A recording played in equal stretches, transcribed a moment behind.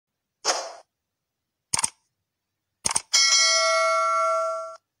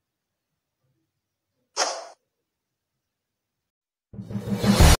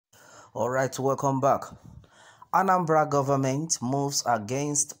Alright, welcome back. Anambra government moves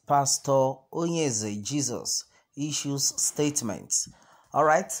against Pastor Onyeze Jesus, issues statements.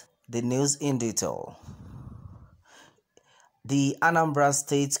 Alright, the news in detail. The Anambra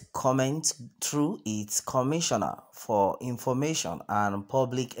State comment through its Commissioner for Information and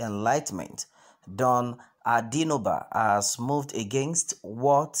Public Enlightenment, Don Adinoba, has moved against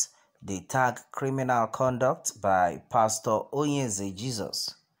what they tag criminal conduct by Pastor Onyeze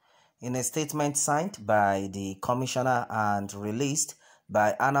Jesus. In a statement signed by the Commissioner and released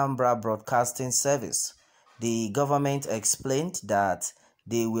by Anambra Broadcasting Service, the government explained that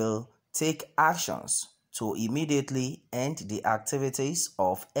they will take actions to immediately end the activities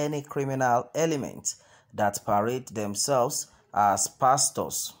of any criminal element that parade themselves as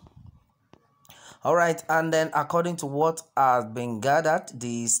pastors. Alright, and then according to what has been gathered,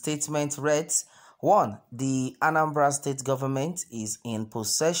 the statement reads: 1. The Anambra State government is in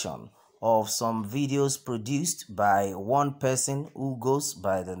possession of some videos produced by one person who goes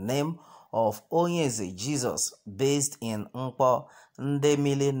by the name of Onyeze Jesus, based in Nkpo,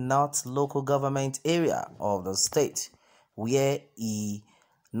 Ndemili North local government area of the state, where he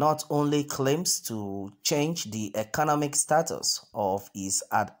not only claims to change the economic status of his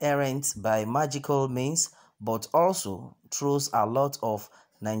adherents by magical means, but also throws a lot of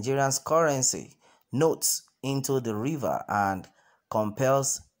Nigerians' currency notes into the river and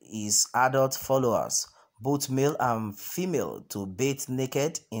compels his adult followers, both male and female, to bathe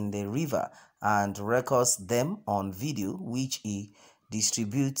naked in the river and records them on video, which he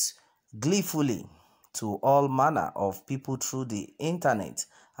distributes gleefully to all manner of people through the internet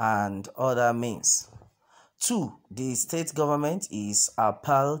and other means. 2. The state government is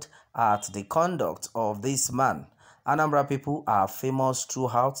appalled at the conduct of this man. Anambra people are famous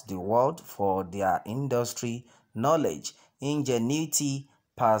throughout the world for their industry knowledge, ingenuity,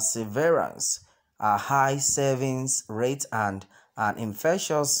 perseverance, a high savings rate, and an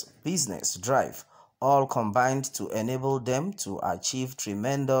infectious business drive, all combined to enable them to achieve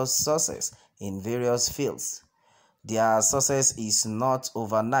tremendous success in various fields. Their success is not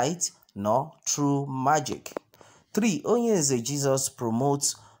overnight nor through magic. 3. Onyeze Jesus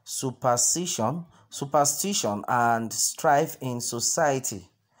promotes superstition and strife in society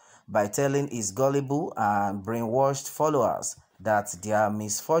by telling his gullible and brainwashed followers that their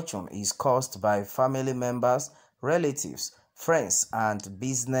misfortune is caused by family members, relatives, friends, and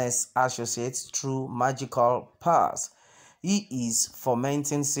business associates through magical powers. He is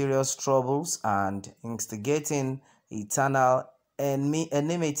fomenting serious troubles and instigating eternal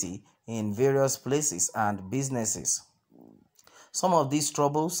enmity in various places and businesses. Some of these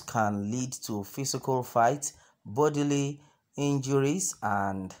troubles can lead to physical fights, bodily injuries,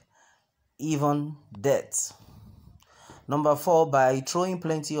 and even death. 4. By throwing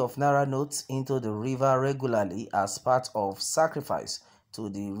plenty of naira notes into the river regularly as part of sacrifice to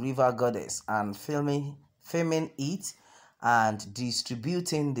the river goddess and filming it and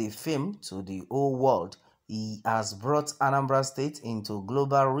distributing the film to the whole world, he has brought Anambra State into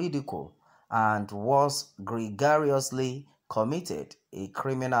global ridicule and was gregariously committed a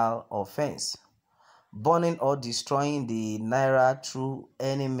criminal offense. Burning or destroying the naira through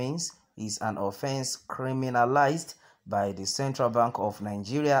any means is an offense criminalized by the Central Bank of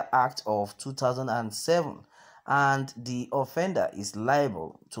Nigeria Act of 2007, and the offender is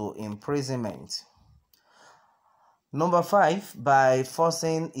liable to imprisonment. 5. By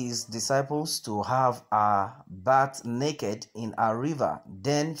forcing his disciples to have a bath naked in a river,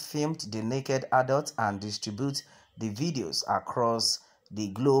 then filmed the naked adult and distribute the videos across the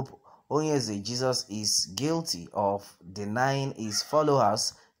globe, Onyeze Jesus is guilty of denying his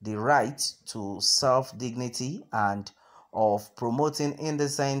followers the right to self-dignity and of promoting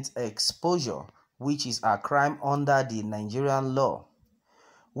indecent exposure, which is a crime under the Nigerian law.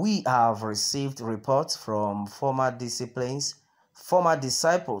 We have received reports from former disciples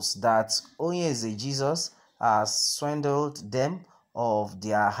that Onyeze Jesus has swindled them of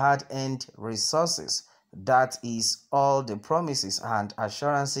their hard-earned resources. That is, all the promises and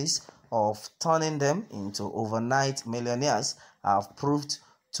assurances of turning them into overnight millionaires have proved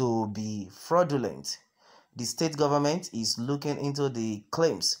to be fraudulent. The state government is looking into the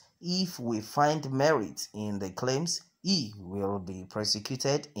claims. If we find merit in the claims, he will be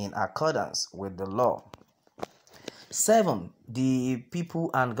prosecuted in accordance with the law. 7. The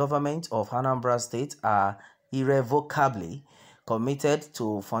people and government of Anambra State are irrevocably committed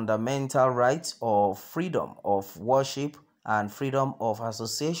to fundamental rights of freedom of worship and freedom of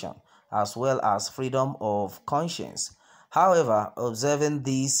association, as well as freedom of conscience. However, observing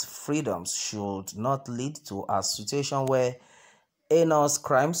these freedoms should not lead to a situation where heinous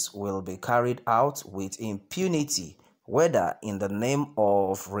crimes will be carried out with impunity, whether in the name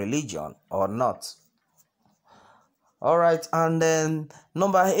of religion or not. All right, and then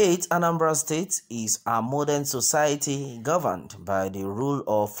number 8, Anambra State is a modern society governed by the rule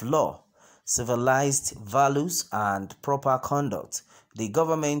of law, civilized values, and proper conduct. The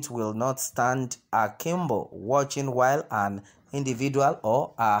government will not stand akimbo watching while an individual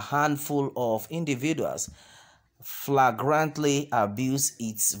or a handful of individuals flagrantly abuse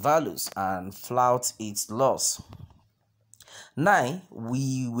its values and flout its laws. 9.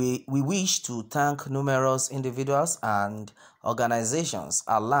 We wish to thank numerous individuals and organizations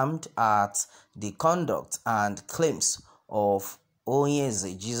alarmed at the conduct and claims of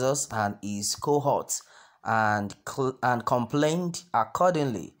Onyeze Jesus and his cohorts and complained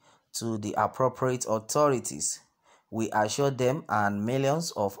accordingly to the appropriate authorities. We assure them and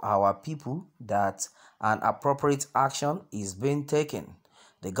millions of our people that an appropriate action is being taken.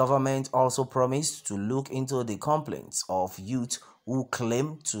 The government also promised to look into the complaints of youth who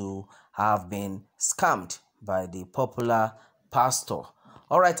claim to have been scammed by the popular pastor.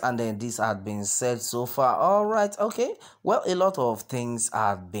 All right, and then this had been said so far. All right, okay. Well, a lot of things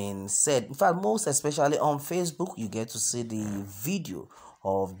have been said. In fact, most especially on Facebook, you get to see the video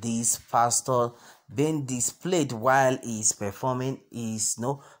of this pastor being displayed while he's performing his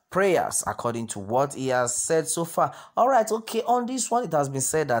prayers according to what he has said so far. All right, okay, on this one it has been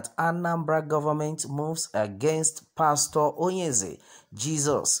said that Anambra government moves against Pastor Onyeze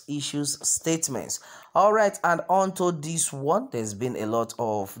Jesus issues statements. All right, and onto this one, there's been a lot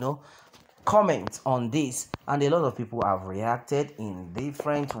of comments on this, and a lot of people have reacted in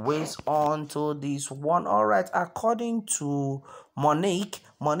different ways onto this one. All right, according to Monique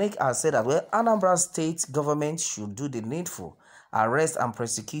has said that, well, Anambra State government should do the needful, arrest and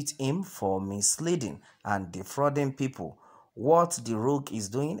prosecute him for misleading and defrauding people. What the rogue is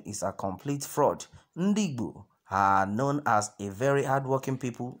doing is a complete fraud. Ndigbo are known as a very hardworking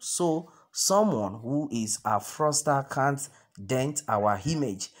people, so someone who is a fraudster can't dent our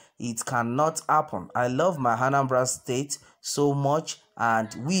image. It cannot happen. I love my Anambra State so much, and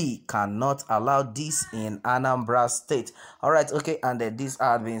we cannot allow this in Anambra State. All right, okay, and then this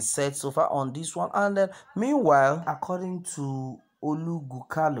has been said so far on this one. And then meanwhile, according to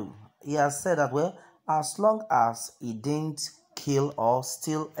Olugukalu, he has said that, well, as long as he didn't kill or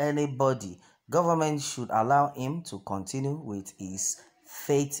steal anybody, government should allow him to continue with his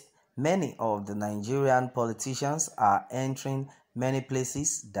faith. Many of the Nigerian politicians are entering many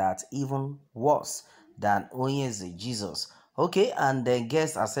places that even worse than Onyeze Jesus. Okay, and the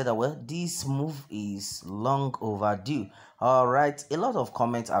guests have said that, well, this move is long overdue. All right, a lot of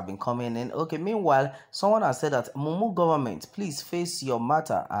comments have been coming in. Okay, meanwhile, someone has said that, Mumu government, please face your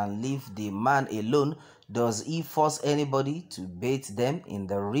matter and leave the man alone. Does he force anybody to bathe them in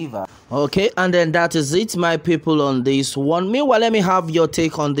the river? Okay, and then that is it, my people, on this one. Meanwhile, let me have your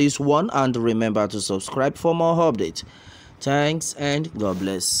take on this one, and remember to subscribe for more updates. Thanks and God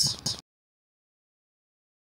bless.